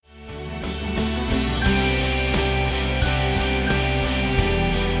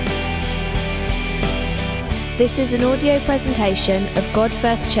This is an audio presentation of God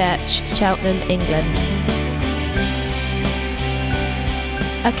First Church, Cheltenham, England.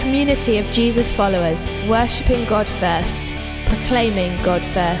 A community of Jesus followers, worshipping God first, proclaiming God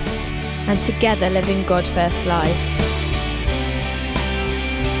first, and together living God first lives.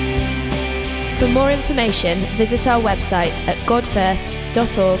 For more information, visit our website at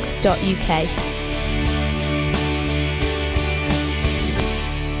godfirst.org.uk.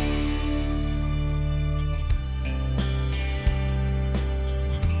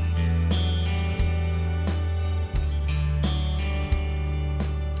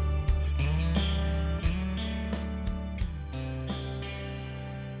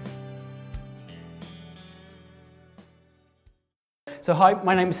 So hi,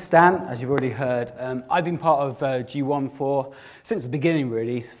 my name is Stan, as you've already heard. I've been part of G1 since the beginning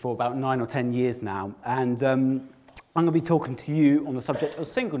really, for about 9 or 10 years now. And I'm going to be talking to you on the subject of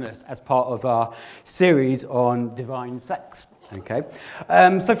singleness as part of our series on divine sex. Okay.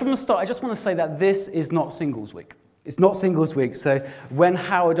 So from the start, I just want to say that this is not Singles Week. It's not Singles Week, so when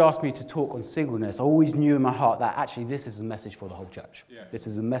Howard asked me to talk on singleness, I always knew in my heart that actually this is a message for the whole church. Yeah. This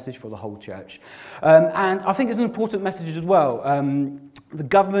is a message for the whole church. And I think it's an important message as well. The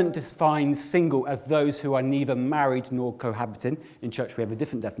government defines single as those who are neither married nor cohabiting. In church we have a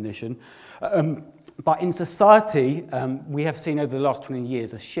different definition. But in society, we have seen over the last 20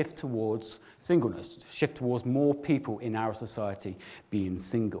 years a shift towards singleness, shift towards more people in our society being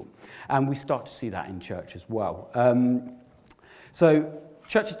single. And we start to see that in church as well. So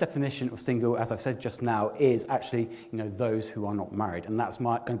church's definition of single, as I've said just now, is actually, those who are not married. And that's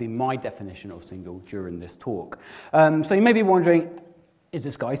going to be my definition of single during this talk. So you may be wondering, is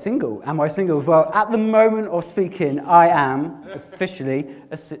this guy single? Am I single? Well, at the moment of speaking, I am officially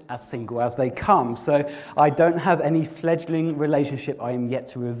as single as they come. So I don't have any fledgling relationship I am yet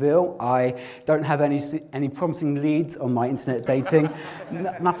to reveal. I don't have any promising leads on my internet dating.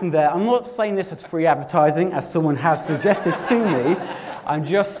 Nothing there. I'm not saying this as free advertising, as someone has suggested to me. I'm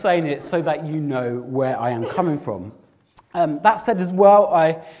just saying it so that you know where I am coming from. That said as well,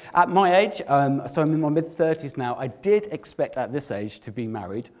 at my age, so I'm in my mid-30s now, I did expect at this age to be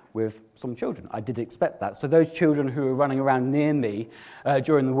married with some children. I did expect that. So those children who are running around near me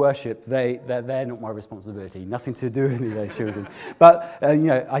during the worship, they're not my responsibility. Nothing to do with any of those children. But,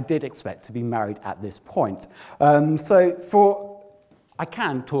 I did expect to be married at this point. I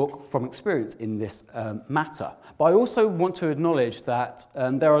can talk from experience in this matter, but I also want to acknowledge that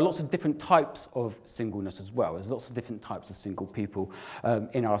there are lots of different types of singleness as well. There's lots of different types of single people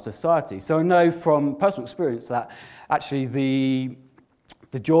in our society. So I know from personal experience that actually the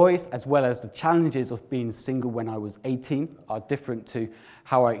joys as well as the challenges of being single when I was 18 are different to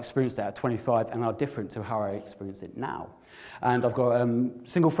how I experienced it at 25 and are different to how I experience it now. And I've got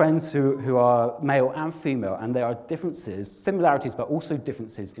single friends who are male and female, and there are differences, similarities, but also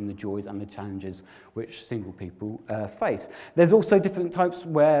differences in the joys and the challenges which single people face. There's also different types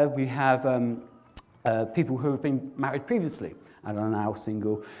where we have people who have been married previously and are now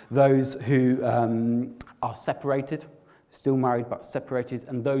single, those who are separated, still married but separated,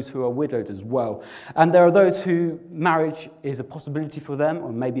 and those who are widowed as well. And there are those who marriage is a possibility for them,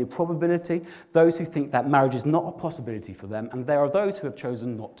 or maybe a probability, those who think that marriage is not a possibility for them, and there are those who have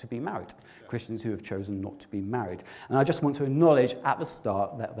chosen not to be married, Christians who have chosen not to be married. And I just want to acknowledge at the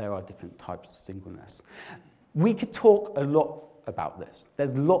start that there are different types of singleness. We could talk a lot about this.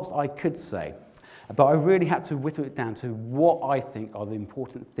 There's lots I could say, but I really had to whittle it down to what I think are the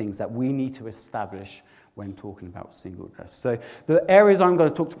important things that we need to establish when talking about singleness. So the areas I'm going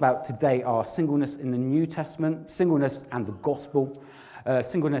to talk about today are singleness in the New Testament, singleness and the gospel,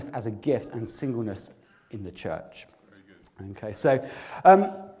 singleness as a gift, and singleness in the church. Very good. Okay, so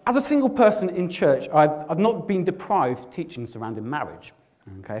as a single person in church, I've not been deprived teaching surrounding marriage.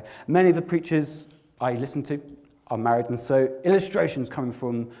 Okay, many of the preachers I listen to are married, and so illustrations coming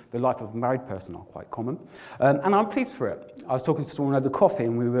from the life of a married person are quite common, and I'm pleased for it. I was talking to someone over coffee,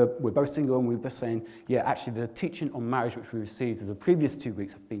 and we're both single, and we were both saying, yeah, actually the teaching on marriage which we received the previous 2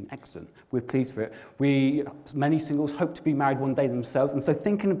 weeks have been excellent. We're pleased for it. Many singles hope to be married one day themselves, and so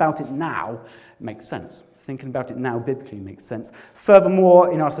thinking about it now makes sense. Thinking about it now biblically makes sense.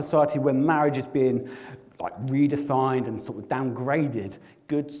 Furthermore, in our society where marriage is being redefined and sort of downgraded,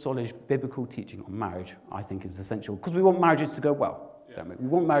 good, solid biblical teaching on marriage, I think, is essential, because we want marriages to go well. Yeah. We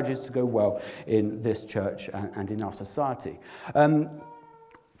want marriages to go well in this church and in our society.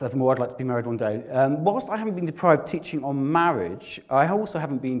 Furthermore, I'd like to be married one day. Whilst I haven't been deprived teaching on marriage, I also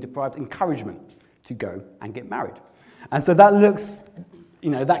haven't been deprived encouragement to go and get married. And so that looks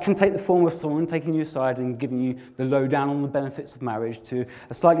that can take the form of someone taking you aside and giving you the lowdown on the benefits of marriage, to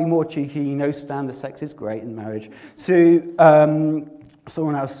a slightly more cheeky, Stan, the sex is great in marriage, to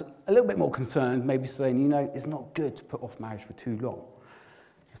someone else a little bit more concerned, maybe saying, it's not good to put off marriage for too long.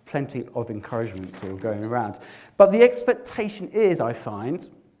 There's plenty of encouragement sort of going around. But the expectation is, I find,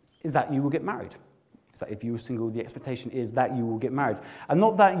 is that you will get married. So if you are single, the expectation is that you will get married. And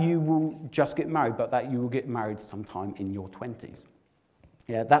not that you will just get married, but that you will get married sometime in your 20s.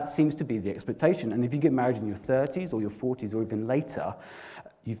 Yeah, that seems to be the expectation. And if you get married in your 30s or your 40s or even later,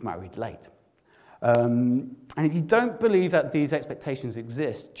 you've married late. And if you don't believe that these expectations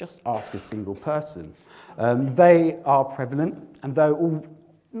exist, just ask a single person. They are prevalent, and though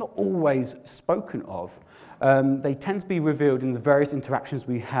not always spoken of, they tend to be revealed in the various interactions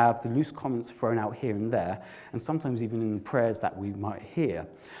we have, the loose comments thrown out here and there, and sometimes even in the prayers that we might hear.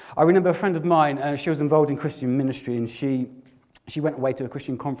 I remember a friend of mine, she was involved in Christian ministry, and she went away to a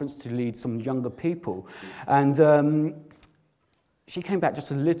Christian conference to lead some younger people. And she came back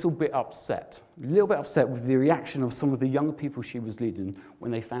just a little bit upset with the reaction of some of the younger people she was leading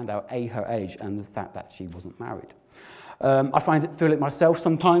when they found out, her age and the fact that she wasn't married. I feel it myself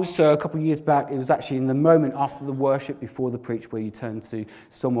sometimes. So a couple of years back, it was actually in the moment after the worship, before the preach, where you turn to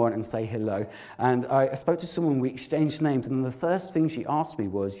someone and say hello. And I spoke to someone, we exchanged names, and the first thing she asked me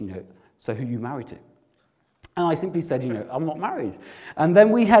was, so who are you married to? And I simply said, I'm not married. And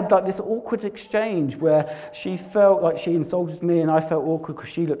then we had this awkward exchange where she felt like she insulted me and I felt awkward because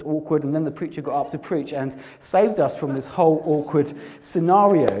she looked awkward. And then the preacher got up to preach and saved us from this whole awkward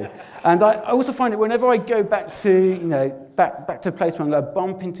scenario. And I also find that whenever I go back to, back to a place where I'm going to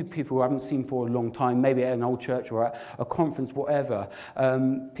bump into people who I haven't seen for a long time, maybe at an old church or at a conference, whatever,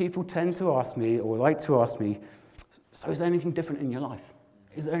 people tend to ask me, or like to ask me, so is there anything different in your life?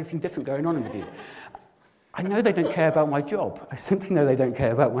 Is there anything different going on with you? I know they don't care about my job. I simply know they don't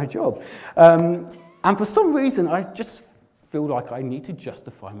care about my job. And for some reason, I just feel like I need to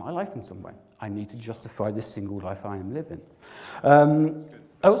justify my life in some way. I need to justify this single life I am living.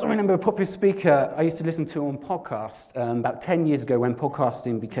 I also remember a popular speaker I used to listen to on podcasts about 10 years ago when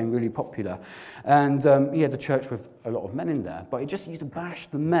podcasting became really popular. And he had a church with a lot of men in there, but he just used to bash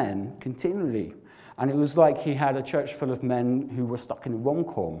the men continually. And it was like he had a church full of men who were stuck in a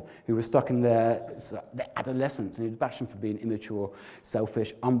rom-com, who were stuck in their adolescence, and he would bash them for being immature,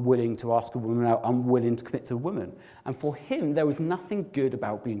 selfish, unwilling to ask a woman out, unwilling to commit to a woman. And for him, there was nothing good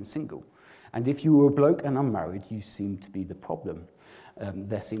about being single. And if you were a bloke and unmarried, you seemed to be the problem.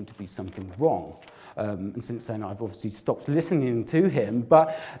 There seemed to be something wrong. And since then, I've obviously stopped listening to him.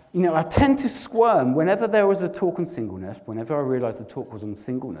 But, I tend to squirm. Whenever there was a talk on singleness, whenever I realised the talk was on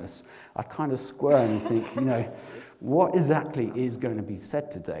singleness, I kind of squirm and think, what exactly is going to be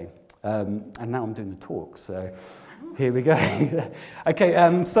said today? And now I'm doing the talk, so here we go.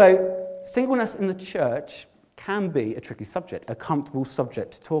 Okay, so singleness in the church can be a tricky subject, a comfortable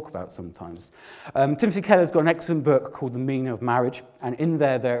subject to talk about sometimes. Timothy Keller's got an excellent book called The Meaning of Marriage, and in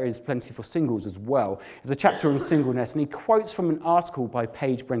there is plenty for singles as well. There's a chapter on singleness, and he quotes from an article by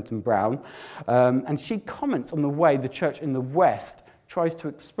Paige Brenton Brown, and she comments on the way the church in the West tries to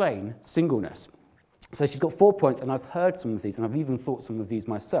explain singleness. So she's got 4 points, and I've heard some of these, and I've even thought some of these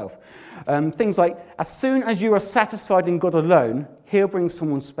myself. Things like, as soon as you are satisfied in God alone, he'll bring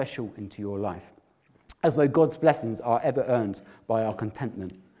someone special into your life, as though God's blessings are ever earned by our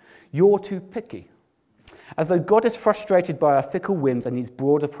contentment. You're too picky. As though God is frustrated by our fickle whims and needs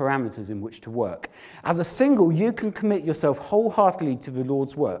broader parameters in which to work. As a single, you can commit yourself wholeheartedly to the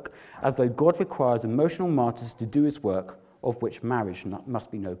Lord's work, as though God requires emotional martyrs to do his work, of which marriage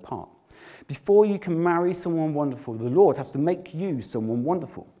must be no part. Before you can marry someone wonderful, the Lord has to make you someone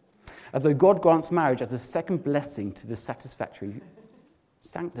wonderful. As though God grants marriage as a second blessing to the satisfactory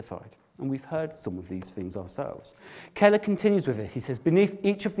sanctified. And we've heard some of these things ourselves. Keller continues with this. He says, beneath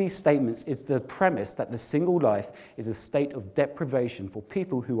each of these statements is the premise that the single life is a state of deprivation for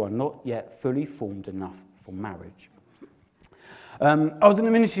people who are not yet fully formed enough for marriage. I was in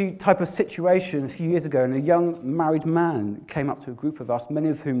a ministry type of situation a few years ago, and a young married man came up to a group of us, many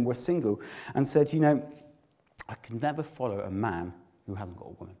of whom were single, and said, I can never follow a man who hasn't got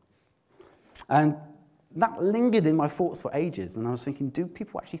a woman. And that lingered in my thoughts for ages, and I was thinking, do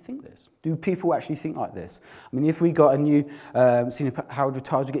people actually think this? Do people actually think like this? I mean, if we got a new senior, Harold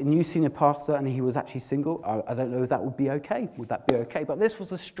retires, we get a new senior pastor, and he was actually single, I don't know if that would be okay. Would that be okay? But this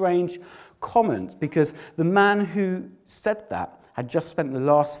was a strange comment, because the man who said that had just spent the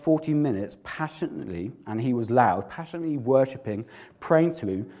last 40 minutes passionately, and he was loud, passionately worshipping, praying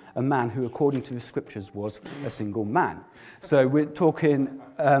to a man who, according to the scriptures, was a single man. So we're talking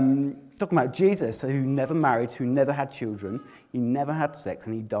about Jesus, who never married, who never had children, he never had sex,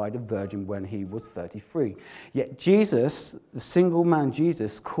 and he died a virgin when he was 33. Yet Jesus, the single man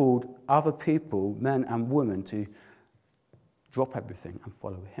Jesus, called other people, men and women, to drop everything and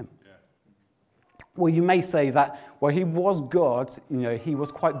follow him. Well, you may say that, well, he was God, he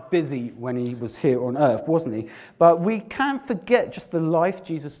was quite busy when he was here on earth, wasn't he? But we can't forget just the life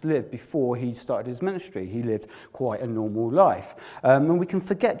Jesus lived before he started his ministry. He lived quite a normal life. And we can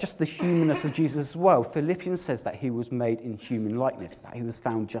forget just the humanness of Jesus as well. Philippians says that he was made in human likeness, that he was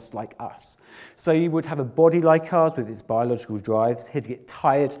found just like us. So he would have a body like ours with its biological drives. He'd get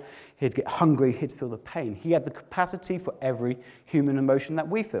tired, he'd get hungry, he'd feel the pain. He had the capacity for every human emotion that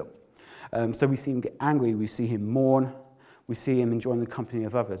we feel. So we see him get angry, we see him mourn, we see him enjoying the company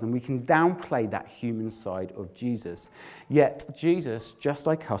of others, and we can downplay that human side of Jesus. Yet Jesus, just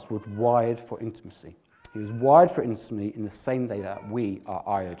like us, was wired for intimacy. He was wired for intimacy in the same way that we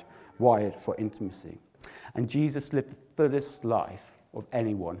are wired for intimacy. And Jesus lived the fullest life of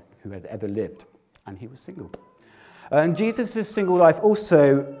anyone who had ever lived, and he was single. And Jesus' single life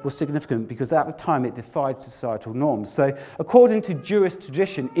also was significant because at the time it defied societal norms. So according to Jewish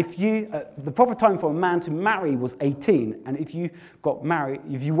tradition, the proper time for a man to marry was 18, and if you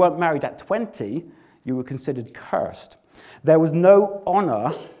weren't married at 20, you were considered cursed. There was no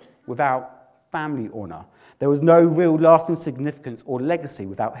honor without family honor. There was no real lasting significance or legacy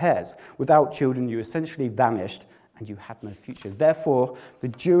without heirs. Without children, you essentially vanished and you had no future. Therefore, the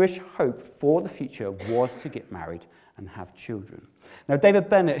Jewish hope for the future was to get married and have children. Now, David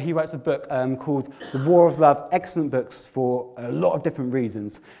Bennett, he writes a book called The War of Loves, excellent books for a lot of different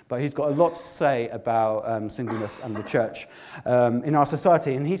reasons, but he's got a lot to say about singleness and the church in our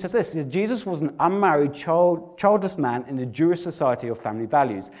society. And he says this: Jesus was an unmarried, childless man in a Jewish society of family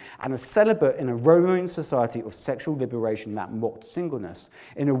values, and a celibate in a Roman society of sexual liberation that mocked singleness.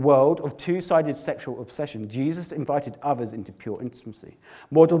 In a world of two-sided sexual obsession, Jesus invited others into pure intimacy,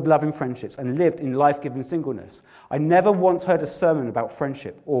 modeled loving friendships, and lived in life-giving singleness. I never once heard a sermon about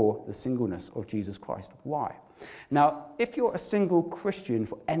friendship or the singleness of Jesus Christ. Why? Now, if you're a single Christian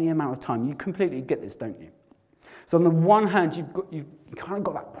for any amount of time, you completely get this, don't you? So on the one hand, you've kind of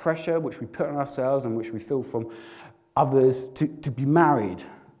got that pressure which we put on ourselves and which we feel from others to be married.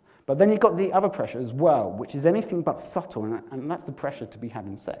 But then you've got the other pressure as well, which is anything but subtle, and that's the pressure to be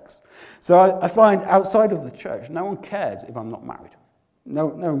having sex. So I find outside of the church, no one cares if I'm not married. No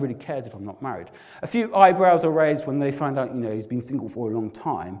one really cares if I'm not married. A few eyebrows are raised when they find out, he's been single for a long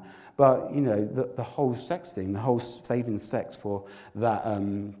time. But, the whole sex thing, the whole saving sex for that,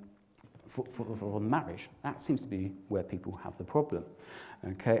 for marriage, that seems to be where people have the problem.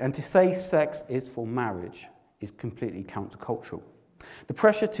 Okay, and to say sex is for marriage is completely countercultural. The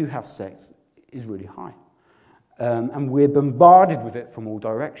pressure to have sex is really high, and we're bombarded with it from all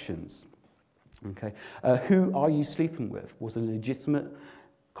directions. Okay, who are you sleeping with was a legitimate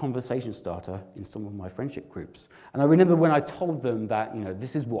conversation starter in some of my friendship groups. And I remember when I told them that,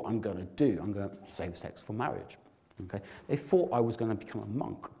 this is what I'm going to do. I'm going to save sex for marriage. Okay, they thought I was going to become a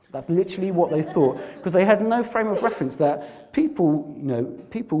monk. That's literally what they thought, because they had no frame of reference that people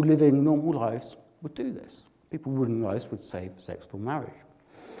living normal lives would do this. People living lives would save sex for marriage.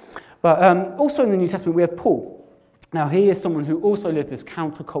 But also in the New Testament we have Paul. Now, he is someone who also lived this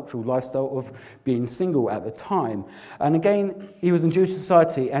countercultural lifestyle of being single at the time. And again, he was in Jewish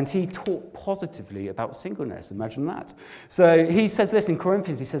society, and he taught positively about singleness. Imagine that. So he says this in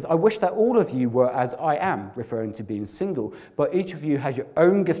Corinthians. He says, I wish that all of you were as I am, referring to being single, but each of you has your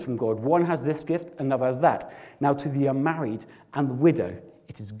own gift from God. One has this gift, another has that. Now, to the unmarried and the widow,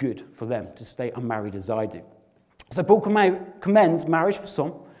 it is good for them to stay unmarried as I do. So Paul commends marriage for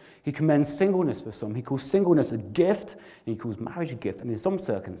some. He commends singleness for some. He calls singleness a gift, and he calls marriage a gift. And in some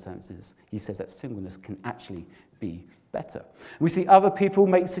circumstances, he says that singleness can actually be better. We see other people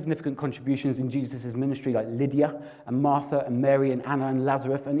make significant contributions in Jesus' ministry, like Lydia and Martha and Mary and Anna and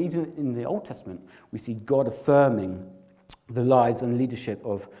Lazarus. And even in the Old Testament, we see God affirming the lives and leadership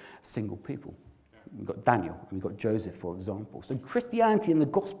of single people. We've got Daniel and we've got Joseph, for example. So Christianity and the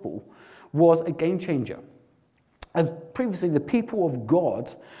gospel was a game changer. As previously, the people of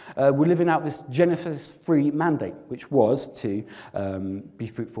God were living out this Genesis 3 mandate, which was to be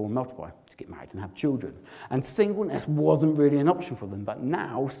fruitful and multiply, to get married and have children. And singleness wasn't really an option for them, but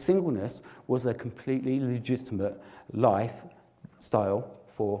now singleness was a completely legitimate lifestyle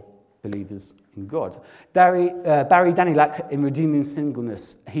for believers in God. Barry Danylak, in Redeeming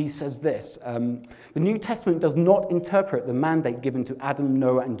Singleness, he says this: the New Testament does not interpret the mandate given to Adam,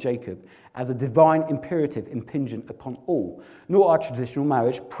 Noah, and Jacob as a divine imperative impingent upon all, nor are traditional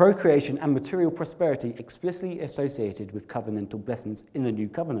marriage, procreation, and material prosperity explicitly associated with covenantal blessings in the New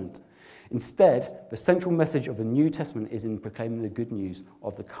Covenant. Instead, the central message of the New Testament is in proclaiming the good news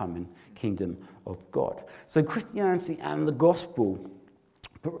of the coming kingdom of God. So Christianity and the gospel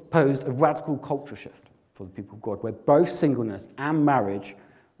proposed a radical culture shift for the people of God, where both singleness and marriage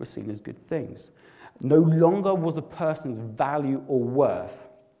were seen as good things. No longer was a person's value or worth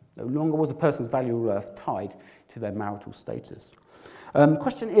tied to their marital status. The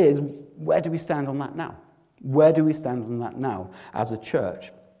question is, where do we stand on that now? Where do we stand on that now as a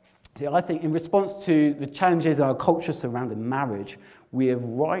church? See, I think in response to the challenges in our culture surrounding marriage, we have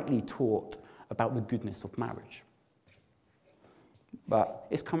rightly taught about the goodness of marriage. But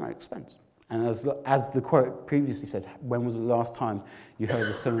it's come at expense. And as the quote previously said, when was the last time you heard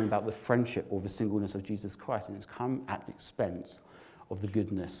a sermon about the friendship or the singleness of Jesus Christ? And it's come at the expense of the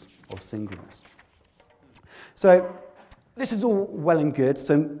goodness of singleness. So this is all well and good.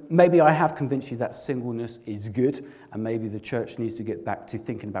 So maybe I have convinced you that singleness is good, and maybe the church needs to get back to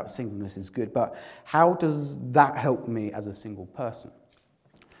thinking about singleness is good. But how does that help me as a single person?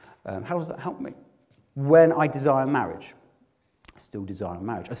 How does that help me? When I desire marriage, I still desire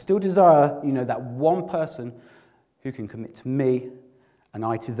marriage. I still desire, that one person who can commit to me and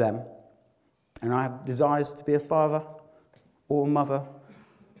I to them. And I have desires to be a father or a mother,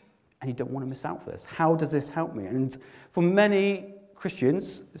 and you don't want to miss out for this. How does this help me? And for many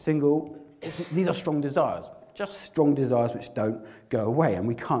Christians, these are strong desires, just strong desires which don't go away, and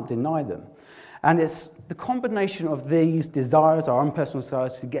we can't deny them. And it's the combination of these desires, our own personal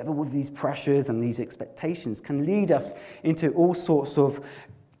desires, together with these pressures and these expectations can lead us into all sorts of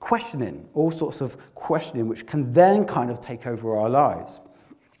questioning which can then kind of take over our lives.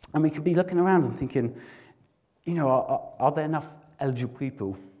 And we could be looking around and thinking, are there enough eligible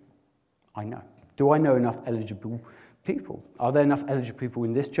people I know? Do I know enough eligible people? Are there enough eligible people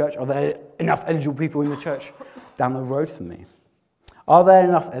in this church? Are there enough eligible people in the church down the road from me? Are there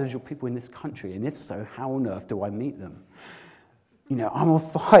enough eligible people in this country? And if so, how on earth do I meet them? I'm on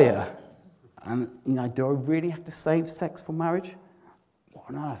fire. And, do I really have to save sex for marriage? What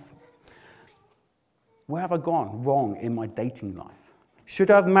on earth? Where have I gone wrong in my dating life?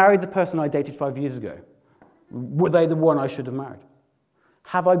 Should I have married the person I dated 5 years ago? Were they the one I should have married?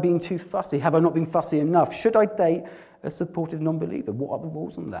 Have I been too fussy? Have I not been fussy enough? Should I date a supportive non-believer? What are the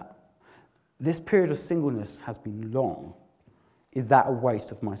rules on that? This period of singleness has been long. Is that a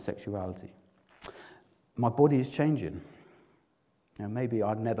waste of my sexuality? My body is changing. Maybe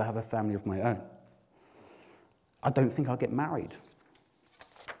I'd never have a family of my own. I don't think I'll get married.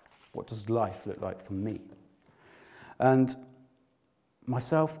 What does life look like for me? And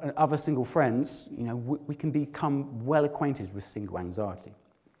myself and other single friends, we can become well acquainted with single anxiety.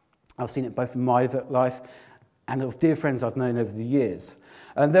 I've seen it both in my life and of dear friends I've known over the years.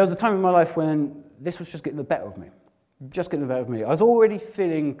 And there was a time in my life when this was just getting the better of me. I was already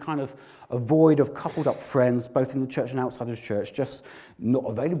feeling kind of a void of coupled up friends, both in the church and outside of the church, just not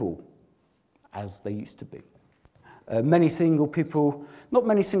available as they used to be. Not many single people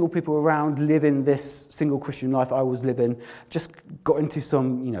around living this single Christian life I was living, just got into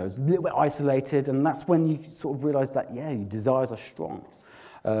some, a little bit isolated, and that's when you sort of realise that, your desires are strong.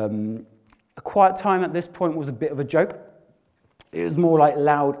 A quiet time at this point was a bit of a joke. It was more like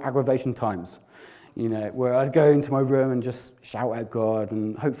loud aggravation times. Where I'd go into my room and just shout at God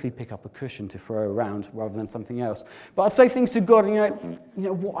and hopefully pick up a cushion to throw around rather than something else. But I'd say things to God,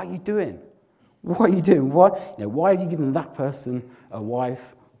 what are you doing? What are you doing? Why have you given that person a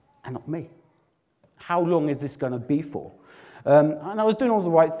wife and not me? How long is this going to be for? And I was doing all the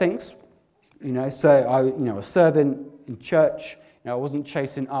right things, so I was serving in church. I wasn't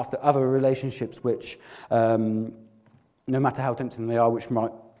chasing after other relationships which, no matter how tempting they are, which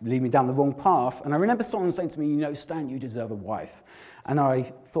might lead me down the wrong path. And I remember someone saying to me, Stan, you deserve a wife. And I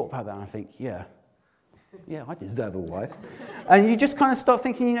thought about that and I think, yeah, I deserve a wife. And you just kind of start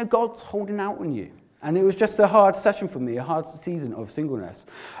thinking, God's holding out on you. And it was just a hard session for me, a hard season of singleness.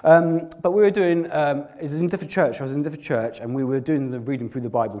 But we were doing, it was in a different church, I was in a different church, and we were doing the reading through the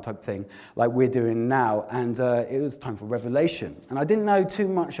Bible type thing, like we're doing now, and it was time for Revelation. And I didn't know too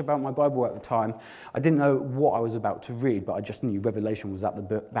much about my Bible at the time. I didn't know what I was about to read, but I just knew Revelation was at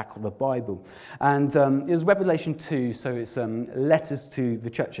the back of the Bible. And it was Revelation 2, so it's letters to the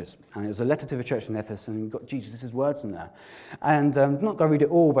churches. And it was a letter to the church in Ephesus, and you've got Jesus' words in there. And I'm not going to read it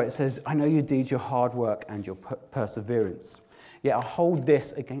all, but it says, I know your deeds, your hard work and your perseverance. Yet I hold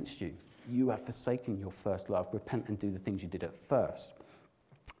this against you. You have forsaken your first love. Repent and do the things you did at first.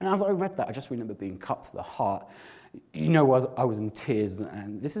 And as I read that, I just remember being cut to the heart. You know, I was in tears,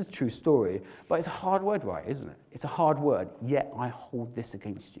 and this is a true story, but it's a hard word, right, isn't it? It's a hard word, yet I hold this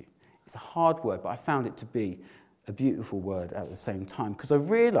against you. It's a hard word, but I found it to be a beautiful word at the same time, because I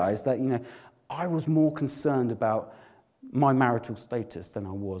realised that, I was more concerned about my marital status than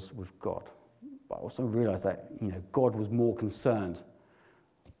I was with God. But I also realised that, God was more concerned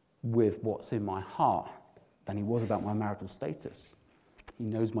with what's in my heart than he was about my marital status. He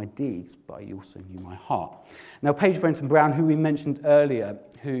knows my deeds, but he also knew my heart. Now, Paige Brenton Brown, who we mentioned earlier,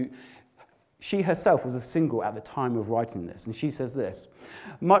 she herself was a single at the time of writing this, and she says this: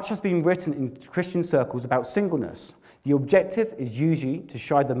 "Much has been written in Christian circles about singleness. The objective is usually to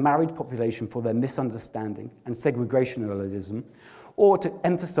chide the married population for their misunderstanding and segregationalism, or to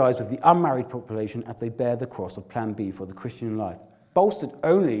emphasize with the unmarried population as they bear the cross of Plan B for the Christian life, bolstered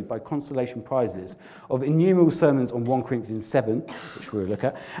only by consolation prizes of innumerable sermons on 1 Corinthians 7, which we'll look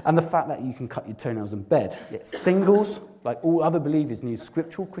at, and the fact that you can cut your toenails in bed. Yet singles, like all other believers, need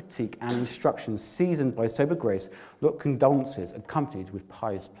scriptural critique and instructions seasoned by sober grace, not condolences accompanied with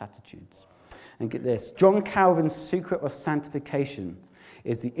pious platitudes." And get this, John Calvin's secret of sanctification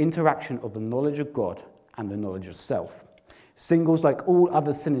is the interaction of the knowledge of God and the knowledge of self. Singles, like all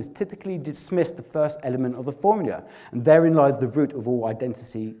other sinners, typically dismiss the first element of the formula, and therein lies the root of all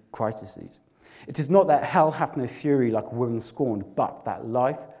identity crises. It is not that hell hath no fury like a woman scorned, but that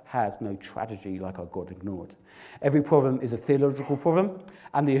life has no tragedy like our God ignored. Every problem is a theological problem,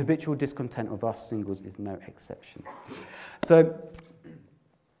 and the habitual discontent of us singles is no exception. So,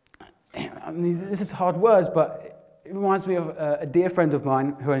 this is hard words, but it reminds me of a dear friend of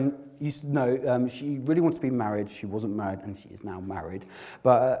mine who I used to know. She really wanted to be married. She wasn't married, and she is now married.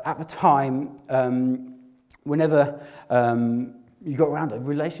 But at the time, whenever you got around it,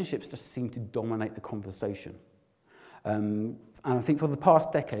 relationships just seemed to dominate the conversation. And I think for the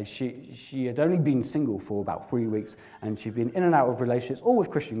past decade, she had only been single for about 3 weeks, and she'd been in and out of relationships, all with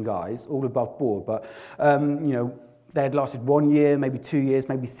Christian guys, all above board. But, they had lasted 1 year, maybe 2 years,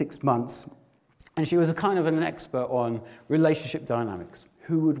 maybe 6 months. And she was a kind of an expert on relationship dynamics.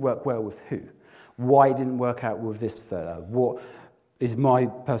 Who would work well with who? Why didn't work out with this fella? What is my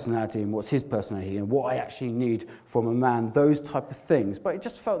personality and what's his personality and what I actually need from a man? Those type of things. But it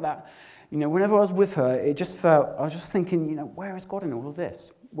just felt that, whenever I was with her, I was just thinking, where is God in all of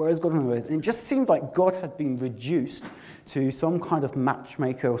this? Where is God in all of this? And it just seemed like God had been reduced to some kind of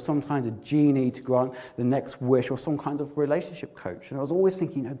matchmaker or some kind of genie to grant the next wish or some kind of relationship coach. And I was always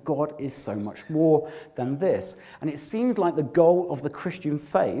thinking, God is so much more than this. And it seemed like the goal of the Christian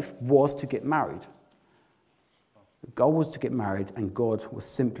faith was to get married. The goal was to get married, and God was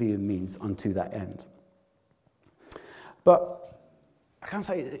simply a means unto that end. But I can't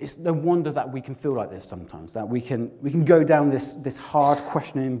say it's no wonder that we can feel like this sometimes, that we can go down this hard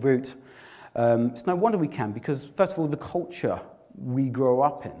questioning route. It's no wonder we can, because first of all, the culture we grow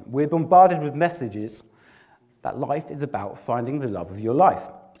up in, we're bombarded with messages that life is about finding the love of your life.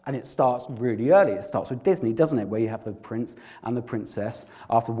 And it starts really early. It starts with Disney, doesn't it? Where you have the prince and the princess.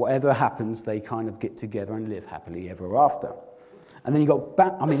 After whatever happens, they kind of get together and live happily ever after. And then you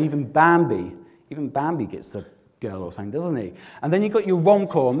got, even Bambi. Even Bambi gets the girl or something, doesn't he? And then you've got your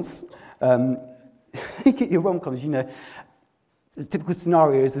rom-coms. You get your rom-coms, the typical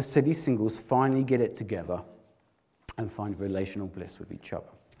scenario is the city singles finally get it together and find relational bliss with each other.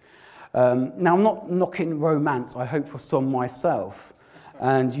 Now, I'm not knocking romance, I hope for some myself.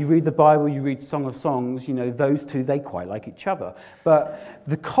 And you read the Bible, you read Song of Songs, those two, they quite like each other. But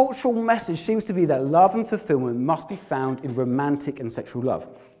the cultural message seems to be that love and fulfillment must be found in romantic and sexual love.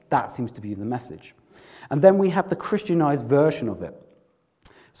 That seems to be the message. And then we have the Christianized version of it.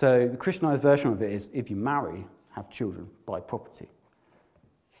 So the Christianized version of it is, if you marry, have children, buy property,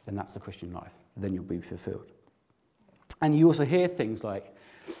 then that's the Christian life. Then you'll be fulfilled. And you also hear things like,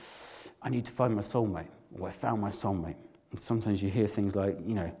 I need to find my soulmate, or I found my soulmate. And sometimes you hear things like,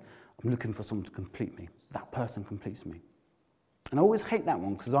 I'm looking for someone to complete me. That person completes me. And I always hate that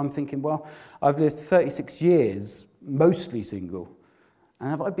one, because I'm thinking, well, I've lived 36 years, mostly single. And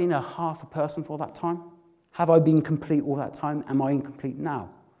have I been a half a person for that time? Have I been complete all that time? Am I incomplete now?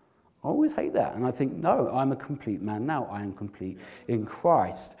 I always hate that. And I think, no, I'm a complete man now. I am complete in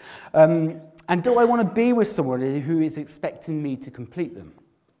Christ. And do I want to be with someone who is expecting me to complete them?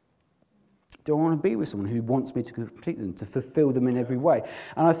 Do I want to be with someone who wants me to complete them, to fulfill them in every way?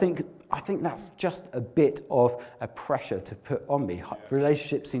 And I think that's just a bit of a pressure to put on me.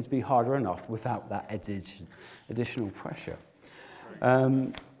 Relationships seem to be harder enough without that additional pressure.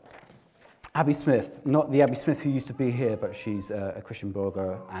 Abby Smith, not the Abby Smith who used to be here, but she's a Christian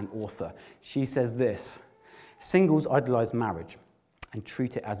blogger and author. She says this: singles idolize marriage and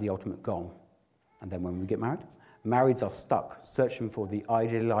treat it as the ultimate goal. And then when we get married, marrieds are stuck searching for the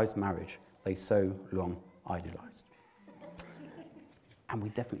idealized marriage they so long idolized. And we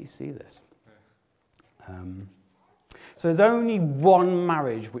definitely see this. So there's only one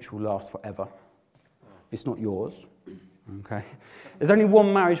marriage which will last forever. It's not yours. Okay? There's only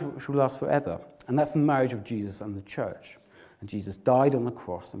one marriage which will last forever, and that's the marriage of Jesus and the church. And Jesus died on the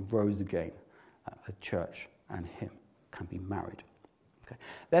cross and rose again. The church and him can be married. Okay?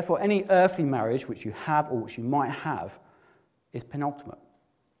 Therefore, any earthly marriage which you have or which you might have is penultimate.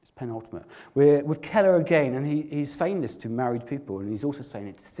 It's penultimate. We're with Keller again, and he's saying this to married people, and he's also saying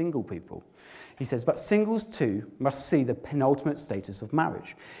it to single people. He says, but singles too must see the penultimate status of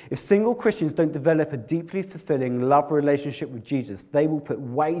marriage. If single Christians don't develop a deeply fulfilling love relationship with Jesus, they will put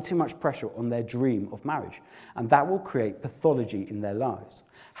way too much pressure on their dream of marriage, and that will create pathology in their lives.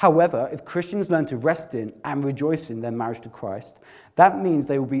 However, if Christians learn to rest in and rejoice in their marriage to Christ, that means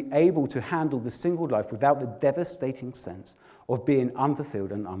they will be able to handle the single life without the devastating sense of being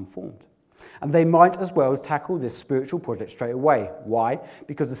unfulfilled and unformed. And they might as well tackle this spiritual project straight away. Why?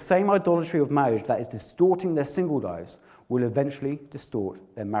 Because the same idolatry of marriage that is distorting their single lives will eventually distort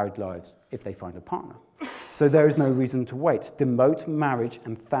their married lives if they find a partner. So there is no reason to wait. Demote marriage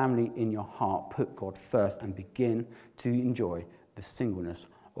and family in your heart. Put God first and begin to enjoy the singleness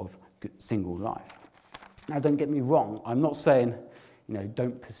of single life. Now, don't get me wrong. I'm not saying,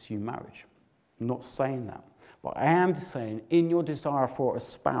 don't pursue marriage. I'm not saying that. But I am saying, in your desire for a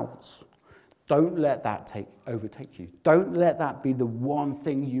spouse, don't let that overtake you. Don't let that be the one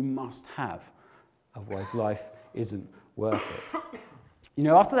thing you must have. Otherwise, life isn't worth it.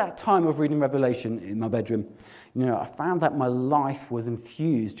 After that time of reading Revelation in my bedroom, I found that my life was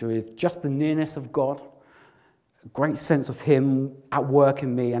infused with just the nearness of God, a great sense of him at work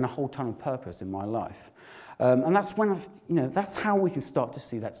in me, and a whole ton of purpose in my life. And that's when that's how we can start to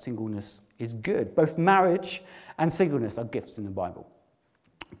see that singleness is good. Both marriage and singleness are gifts in the Bible.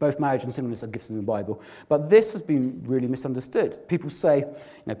 Both marriage and singleness are gifts in the Bible. But this has been really misunderstood. People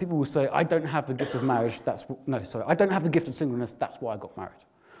will say, I don't have the gift of marriage, I don't have the gift of singleness, that's why I got married.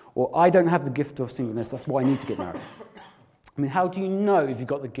 Or I don't have the gift of singleness, that's why I need to get married. I mean, how do you know if you've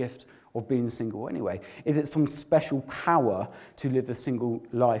got the gift of being single anyway? Is it some special power to live a single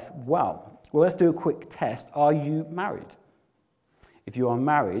life well? Well, let's do a quick test. Are you married? If you are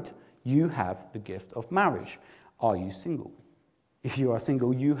married, you have the gift of marriage. Are you single? If you are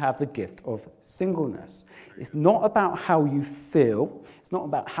single, you have the gift of singleness. It's not about how you feel. It's not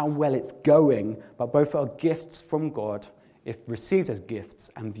about how well it's going, but both are gifts from God if received as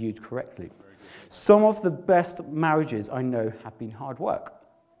gifts and viewed correctly. Some of the best marriages I know have been hard work.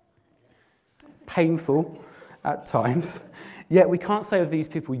 Painful at times. Yet we can't say of these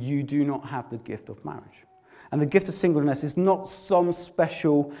people, you do not have the gift of marriage. And the gift of singleness is not some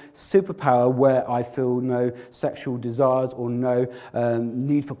special superpower where I feel no sexual desires or no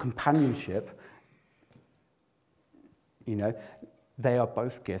need for companionship. They are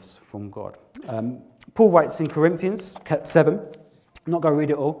both gifts from God. Paul writes in Corinthians 7, I'm not going to read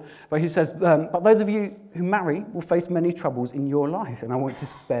it all, but he says, but those of you who marry will face many troubles in your life, and I want to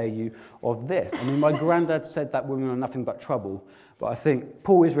spare you of this. I mean, my granddad said that women are nothing but trouble, but I think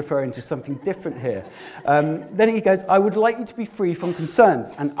Paul is referring to something different here. Then he goes, I would like you to be free from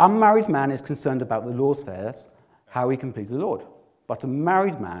concerns. An unmarried man is concerned about the Lord's affairs, how he can please the Lord. But a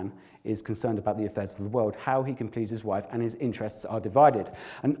married man is concerned about the affairs of the world, how he can please his wife, and his interests are divided.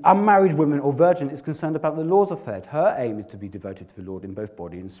 An unmarried woman or virgin is concerned about the Lord's affairs. Her aim is to be devoted to the Lord in both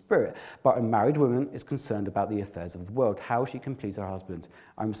body and spirit. But a married woman is concerned about the affairs of the world, how she can please her husband.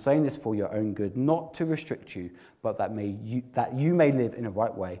 I'm saying this for your own good, not to restrict you, but that you may live in a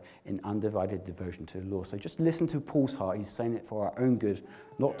right way in undivided devotion to the Lord. So just listen to Paul's heart. He's saying it for our own good,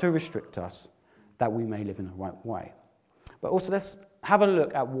 not to restrict us, that we may live in a right way. But also let's have a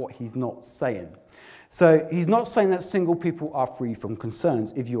look at what he's not saying. So he's not saying that single people are free from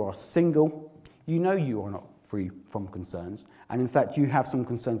concerns. If you are single, you are not free from concerns. And in fact, you have some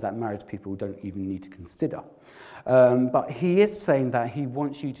concerns that married people don't even need to consider. But he is saying that he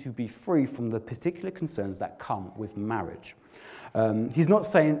wants you to be free from the particular concerns that come with marriage. He's not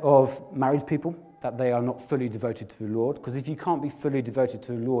saying of married people that they are not fully devoted to the Lord, because if you can't be fully devoted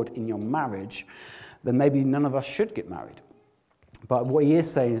to the Lord in your marriage, then maybe none of us should get married. But what he is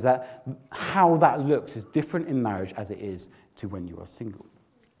saying is that how that looks is different in marriage as it is to when you are single.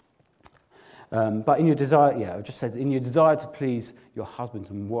 But in your desire, I just said, in your desire to please your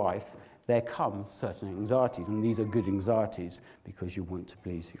husband and wife, there come certain anxieties, and these are good anxieties because you want to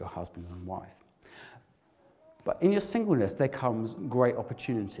please your husband and wife. But in your singleness, there comes great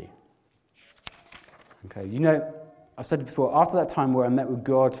opportunity. Okay, you know, I've said it before, after that time where I met with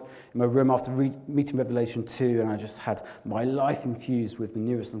God in my room after meeting Revelation 2, and I just had my life infused with the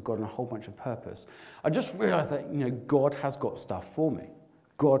nearest of God and a whole bunch of purpose, I just realized that, you know, God has got stuff for me.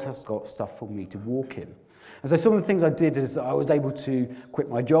 God has got stuff for me to walk in. And so some of the things I did is I was able to quit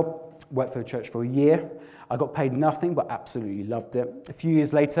my job, work for the church for a year. I got paid nothing, but absolutely loved it. A few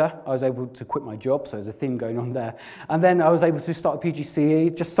years later, I was able to quit my job, so there's a theme going on there. And then I was able to start a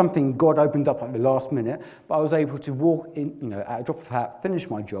PGCE, just something God opened up at the last minute, but I was able to walk in, you know, at a drop of a hat, finish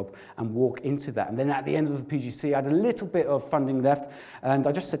my job and walk into that. And then at the end of the PGCE, I had a little bit of funding left, and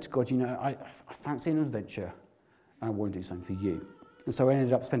I just said to God, you know, I fancy an adventure, and I want to do something for you. And so I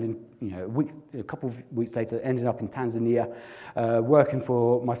ended up spending, you know, a couple of weeks later, ended up in Tanzania, working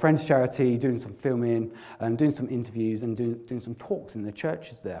for my friend's charity, doing some filming, and doing some interviews, and doing some talks in the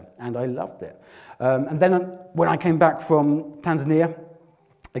churches there. And I loved it. And then when I came back from Tanzania,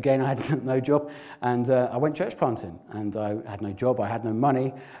 again, I had no job, and I went church planting. And I had no job, I had no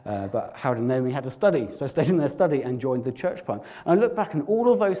money, but Howard and Naomi had to study. So I stayed in their study and joined the church plant. And I look back, and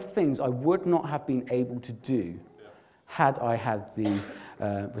all of those things I would not have been able to do had I had the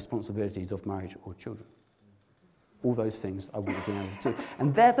responsibilities of marriage or children. All those things I wouldn't have been able to do.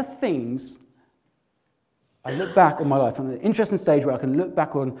 And they're the things I look back on my life. I'm at an interesting stage where I can look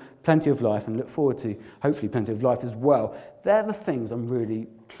back on plenty of life and look forward to, hopefully, plenty of life as well. They're the things I'm really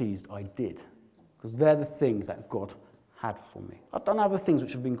pleased I did, because they're the things that God had for me. I've done other things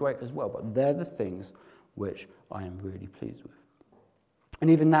which have been great as well, but they're the things which I am really pleased with. And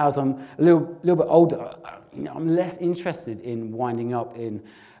even now, as I'm a little bit older, you know, I'm less interested in winding up in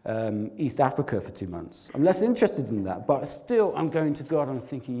East Africa for 2 months. I'm less interested in that, but still I'm going to God and I'm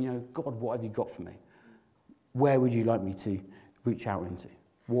thinking, you know, God, what have you got for me? Where would you like me to reach out into?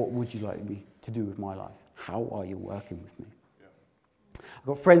 What would you like me to do with my life? How are you working with me? I've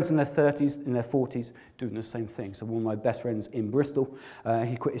got friends in their 30s, in their 40s, doing the same thing. So one of my best friends in Bristol,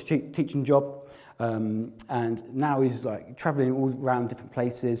 he quit his teaching job, and now he's like traveling all around different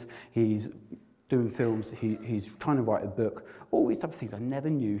places. He's doing films. He's trying to write a book. All these type of things. I never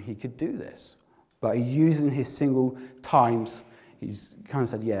knew he could do this, but he's using his single times. He's kind of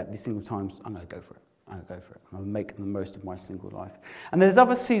said, "Yeah, these single times, I'm going to go for it. I'm going to go for it. I'm making the most of my single life." And there's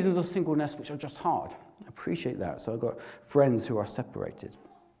other seasons of singleness which are just hard. I appreciate that. So I've got friends who are separated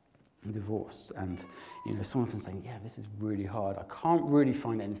and divorced, and you know, some of them saying, "Yeah, this is really hard. I can't really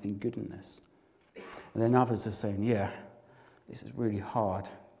find anything good in this." And then others are saying, "Yeah, this is really hard,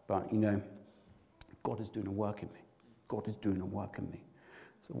 but you know, God is doing a work in me. God is doing a work in me."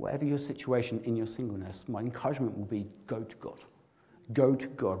 So whatever your situation in your singleness, my encouragement will be, go to God. Go to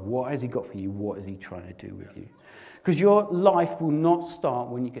God. What has he got for you? What is he trying to do with you? Because your life will not start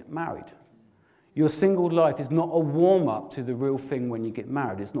when you get married. Your single life is not a warm-up to the real thing when you get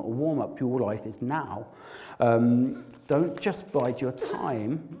married. It's not a warm-up. Your life is now. Don't just bide your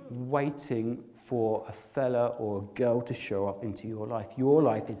time waiting for a fella or a girl to show up into your life. Your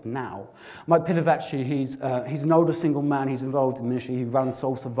life is now. Mike Pilavachi, he's an older single man. He's involved in ministry. He runs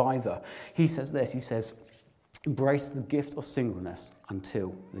Soul Survivor. He says this. He says, "Embrace the gift of singleness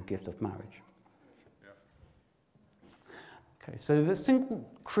until the gift of marriage." Okay, so the single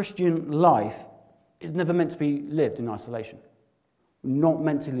Christian life is never meant to be lived in isolation. We're not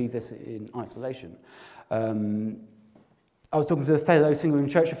meant to leave this in isolation. I was talking to a fellow single in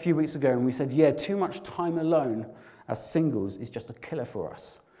church a few weeks ago, and we said, yeah, too much time alone as singles is just a killer for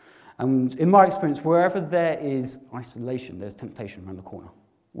us. And in my experience, wherever there is isolation, there's temptation around the corner.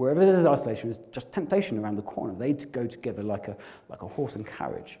 Wherever there's isolation, there's just temptation around the corner. They go together like a horse and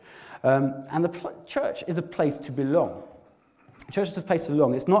carriage. And the church is a place to belong. Church is a place to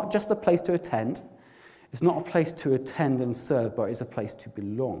belong. It's not just a place to attend. It's not a place to attend and serve, but it's a place to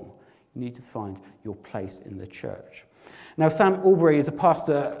belong. You need to find your place in the church. Now, Sam Albury is a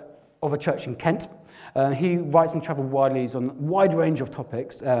pastor of a church in Kent. He writes and travels widely on a wide range of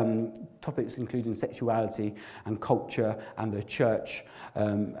topics, topics including sexuality and culture and the church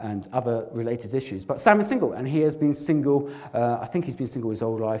and other related issues. But Sam is single, and he has been single, I think he's been single his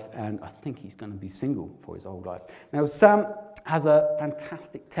whole life, and I think he's going to be single for his whole life. Now, Sam has a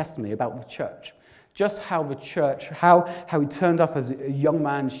fantastic testimony about the church. Just how the church, how he turned up as a young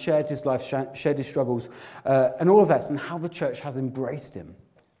man, shared his life, shared his struggles, and all of that, and how the church has embraced him.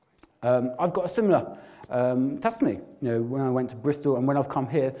 I've got a similar testimony. You know, when I went to Bristol and when I've come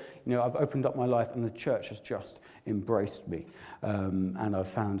here, you know, I've opened up my life and the church has just embraced me, and I've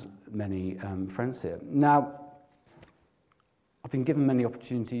found many friends here. Now, I've been given many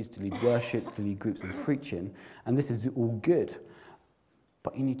opportunities to lead worship, to lead groups and preaching, and this is all good.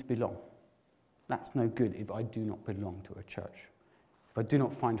 But you need to belong. That's no good if I do not belong to a church. If I do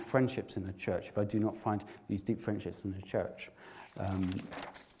not find friendships in the church, if I do not find these deep friendships in the church.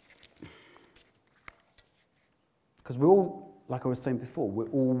 Because we're all, like I was saying before, we're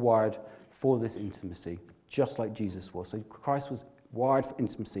all wired for this intimacy, just like Jesus was. So Christ was wired for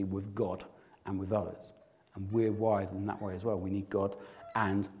intimacy with God and with others. And we're wired in that way as well. We need God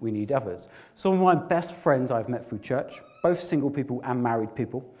and we need others. Some of my best friends I've met through church, both single people and married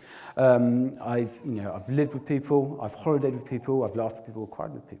people. I've lived with people, I've holidayed with people, I've laughed with people,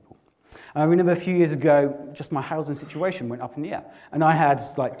 cried with people. I remember a few years ago, just my housing situation went up in the air. And I had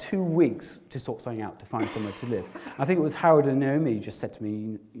like 2 weeks to sort something out, to find somewhere to live. I think it was Howard and Naomi just said to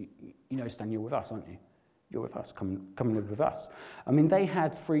me, Stan, you're with us, aren't you? You're with us, come live with us. I mean, they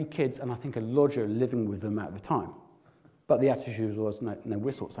had 3 kids and I think a lodger living with them at the time. But the attitude was, no,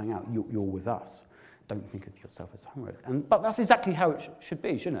 we'll sort something out, you're with us. Don't think of yourself as homeless. But that's exactly how it should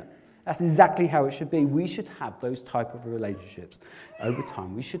be, shouldn't it? That's exactly how it should be. We should have those type of relationships over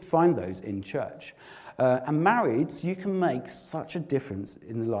time. We should find those in church. And marrieds, you can make such a difference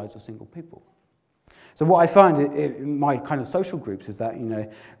in the lives of single people. So what I find in my kind of social groups is that,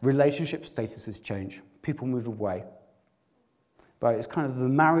 relationship statuses change. People move away. But it's kind of the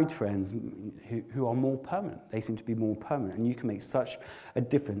married friends who are more permanent. They seem to be more permanent. And you can make such a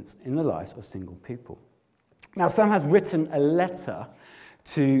difference in the lives of single people. Now, Sam has written a letter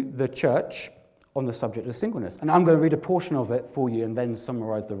to the church on the subject of singleness. And I'm going to read a portion of it for you and then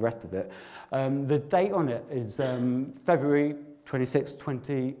summarize the rest of it. The date on it is February 26,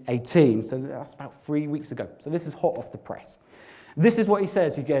 2018. So that's about 3 weeks ago. So this is hot off the press. This is what he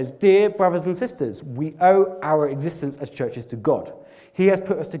says. He goes, "Dear brothers and sisters, we owe our existence as churches to God. He has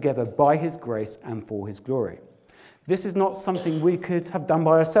put us together by his grace and for his glory. This is not something we could have done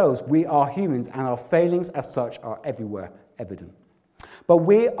by ourselves. We are humans and our failings as such are everywhere evident. But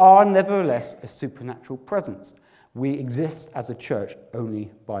we are nevertheless a supernatural presence. We exist as a church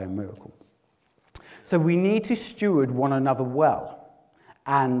only by a miracle. So we need to steward one another well.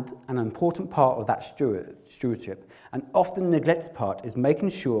 And an important part of that stewardship, an often neglected part, is making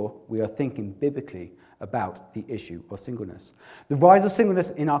sure we are thinking biblically about the issue of singleness. The rise of singleness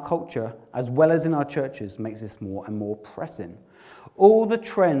in our culture, as well as in our churches, makes this more and more pressing. All the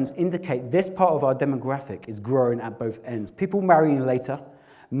trends indicate this part of our demographic is growing at both ends. People marrying later,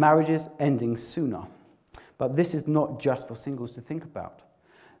 marriages ending sooner. But this is not just for singles to think about.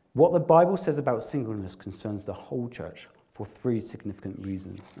 What the Bible says about singleness concerns the whole church for 3 significant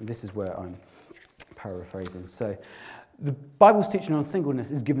reasons. And this is where I'm paraphrasing. So, the Bible's teaching on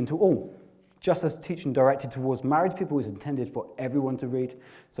singleness is given to all. Just as teaching directed towards married people is intended for everyone to read,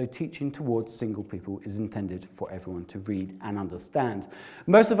 so teaching towards single people is intended for everyone to read and understand.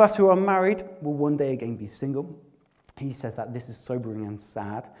 Most of us who are married will one day again be single. He says that this is sobering and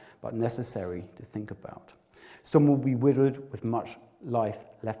sad, but necessary to think about. Some will be widowed with much life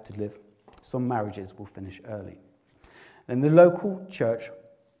left to live. Some marriages will finish early. And the local church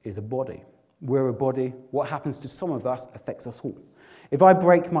is a body. We're a body. What happens to some of us affects us all. If I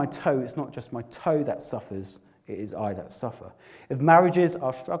break my toe, it's not just my toe that suffers, it is I that suffer. If marriages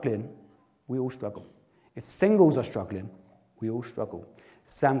are struggling, we all struggle. If singles are struggling, we all struggle.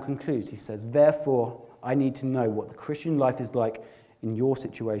 Sam concludes, he says, therefore, I need to know what the Christian life is like in your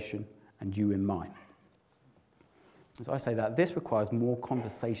situation and you in mine. As I say that, this requires more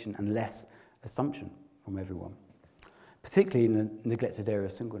conversation and less assumption from everyone, particularly in the neglected area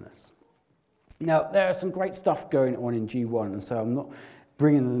of singleness. Now, there is some great stuff going on in G1, and so I'm not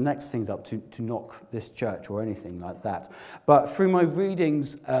bringing the next things up to knock this church or anything like that. But through my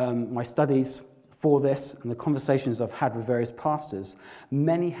readings, my studies for this, and the conversations I've had with various pastors,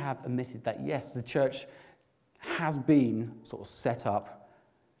 many have admitted that, yes, the church has been sort of set up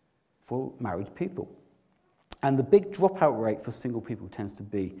for married people. And the big dropout rate for single people tends to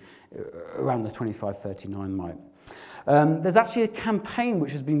be around the 25-39 mark. There's actually a campaign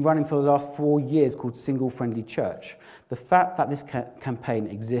which has been running for the last 4 years called Single Friendly Church. The fact that this campaign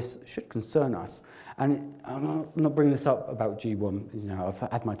exists should concern us. And I'm not bringing this up about G1.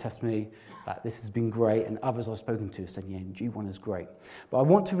 I've had my testimony that this has been great, and others I've spoken to said, yeah, G1 is great. But I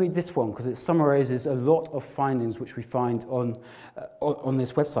want to read this one because it summarizes a lot of findings which we find on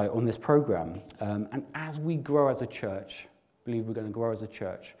this website, on this program. And as we grow as a church, believe we're going to grow as a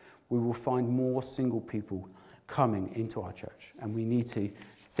church, we will find more single people coming into our church, and we need to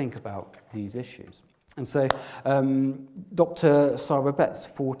think about these issues. And so Dr. Sarah Betts,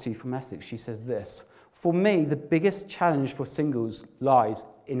 40 from Essex, she says this: for me, the biggest challenge for singles lies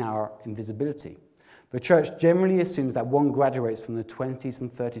in our invisibility. The church generally assumes that one graduates from the 20s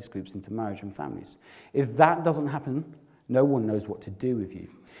and 30s groups into marriage and families. If that doesn't happen, no one knows what to do with you.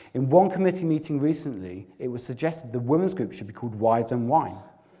 In one committee meeting recently, it was suggested the women's group should be called Wives and Wine.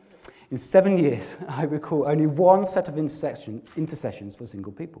 In 7 years, I recall only one set of intercessions for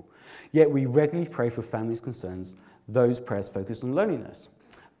single people. Yet we regularly pray for families' concerns, those prayers focused on loneliness.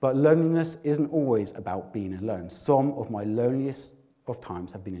 But loneliness isn't always about being alone. Some of my loneliest of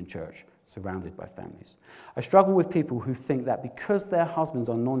times have been in church, surrounded by families. I struggle with people who think that because their husbands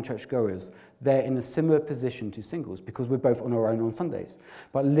are non-church goers, they're in a similar position to singles because we're both on our own on Sundays.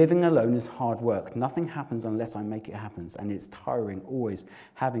 But living alone is hard work. Nothing happens unless I make it happen, and it's tiring always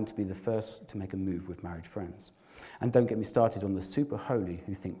having to be the first to make a move with married friends. And don't get me started on the super holy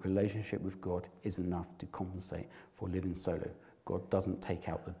who think relationship with God is enough to compensate for living solo. God doesn't take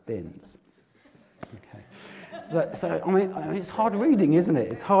out the bins. Okay. So I mean, it's hard reading, isn't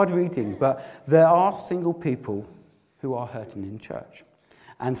it? It's hard reading, but there are single people who are hurting in church,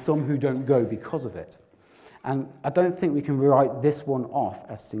 and some who don't go because of it. And I don't think we can write this one off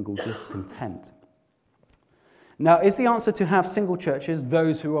as single discontent. Now, is the answer to have single churches,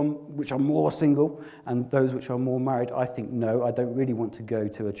 those which are more single and those which are more married? I think no. I don't really want to go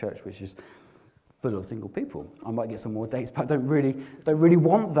to a church which is full of single people. I might get some more dates, but I don't really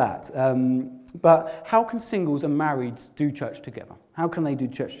want that. But how can singles and marrieds do church together? How can they do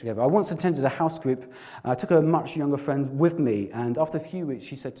church together? I once attended a house group. I took a much younger friend with me, and after a few weeks,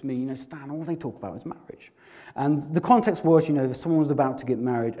 she said to me, Stan, all they talk about is marriage. And the context was, someone was about to get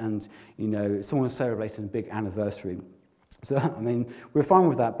married, and, someone was celebrating a big anniversary. So, I mean, we're fine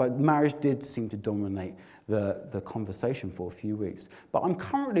with that, but marriage did seem to dominate the conversation for a few weeks. But I'm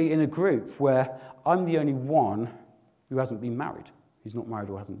currently in a group where I'm the only one who hasn't been married, who's not married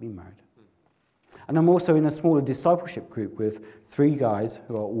or hasn't been married. And I'm also in a smaller discipleship group with 3 guys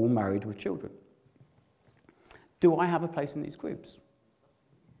who are all married with children. Do I have a place in these groups?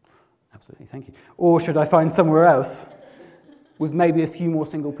 Absolutely, thank you. Or should I find somewhere else with maybe a few more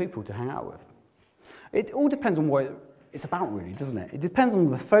single people to hang out with? It all depends on what it's about, really, doesn't it? It depends on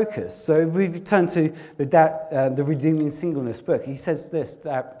the focus. So if we turn to the Redeeming Singleness book, he says this,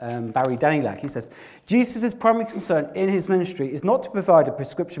 Barry Danylak, he says, Jesus' primary concern in his ministry is not to provide a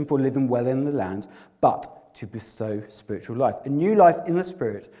prescription for living well in the land, but to bestow spiritual life, a new life in the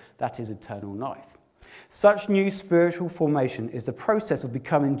Spirit that is eternal life. Such new spiritual formation is the process of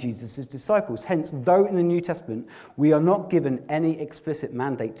becoming Jesus' disciples. Hence, though in the New Testament we are not given any explicit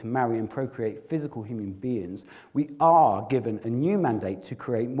mandate to marry and procreate physical human beings, we are given a new mandate to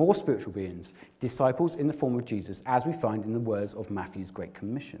create more spiritual beings, disciples in the form of Jesus, as we find in the words of Matthew's Great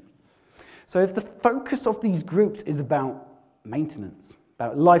Commission. So if the focus of these groups is about maintenance,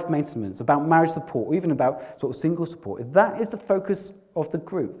 about life maintenance, about marriage support, or even about sort of single support, if that is the focus of the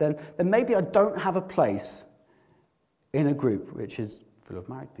group, then maybe I don't have a place in a group which is full of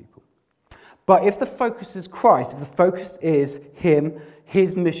married people. But if the focus is Christ, if the focus is him,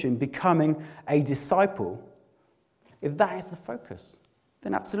 his mission, becoming a disciple, if that is the focus,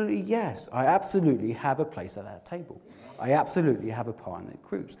 then absolutely yes, I absolutely have a place at that table. I absolutely have a part in the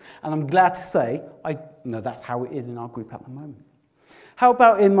groups. And I'm glad to say, that's how it is in our group at the moment. How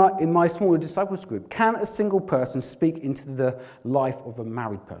about in my smaller disciples group? Can a single person speak into the life of a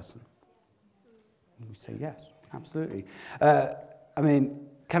married person? We say yes, absolutely.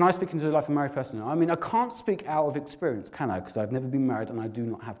 Can I speak into the life of a married person? I can't speak out of experience, can I? Because I've never been married and I do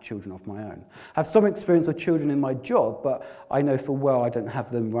not have children of my own. I have some experience of children in my job, but I know full well I don't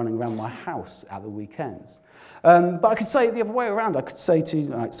have them running around my house at the weekends. But I could say it the other way around. I could say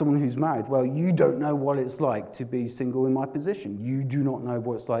to someone who's married, well, you don't know what it's like to be single in my position. You do not know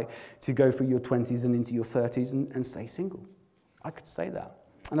what it's like to go through your 20s and into your 30s and stay single. I could say that.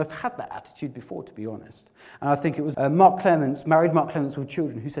 And I've had that attitude before, to be honest. And I think it was Mark Clements, married Mark Clements with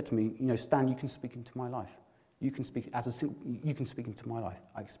children, who said to me, Stan, you can speak into my life. You can speak into my life.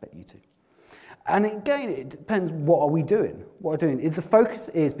 I expect you to. And again, it depends, what are we doing? If the focus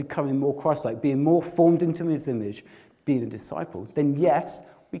is becoming more Christ-like, being more formed into his image, being a disciple, then yes,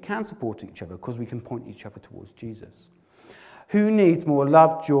 we can support each other because we can point each other towards Jesus. Who needs more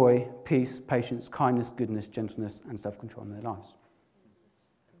love, joy, peace, patience, kindness, goodness, gentleness, and self-control in their lives?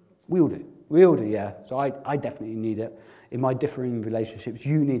 We all do, yeah. So I definitely need it in my differing relationships.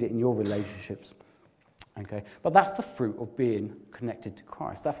 You need it in your relationships. Okay, but that's the fruit of being connected to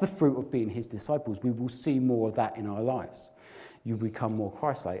Christ. That's the fruit of being his disciples. We will see more of that in our lives. You become more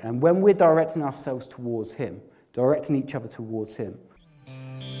Christ-like. And when we're directing ourselves towards him, directing each other towards him,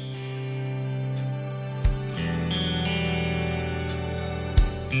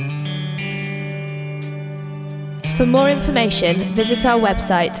 For more information, visit our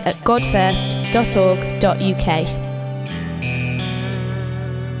website at godfirst.org.uk.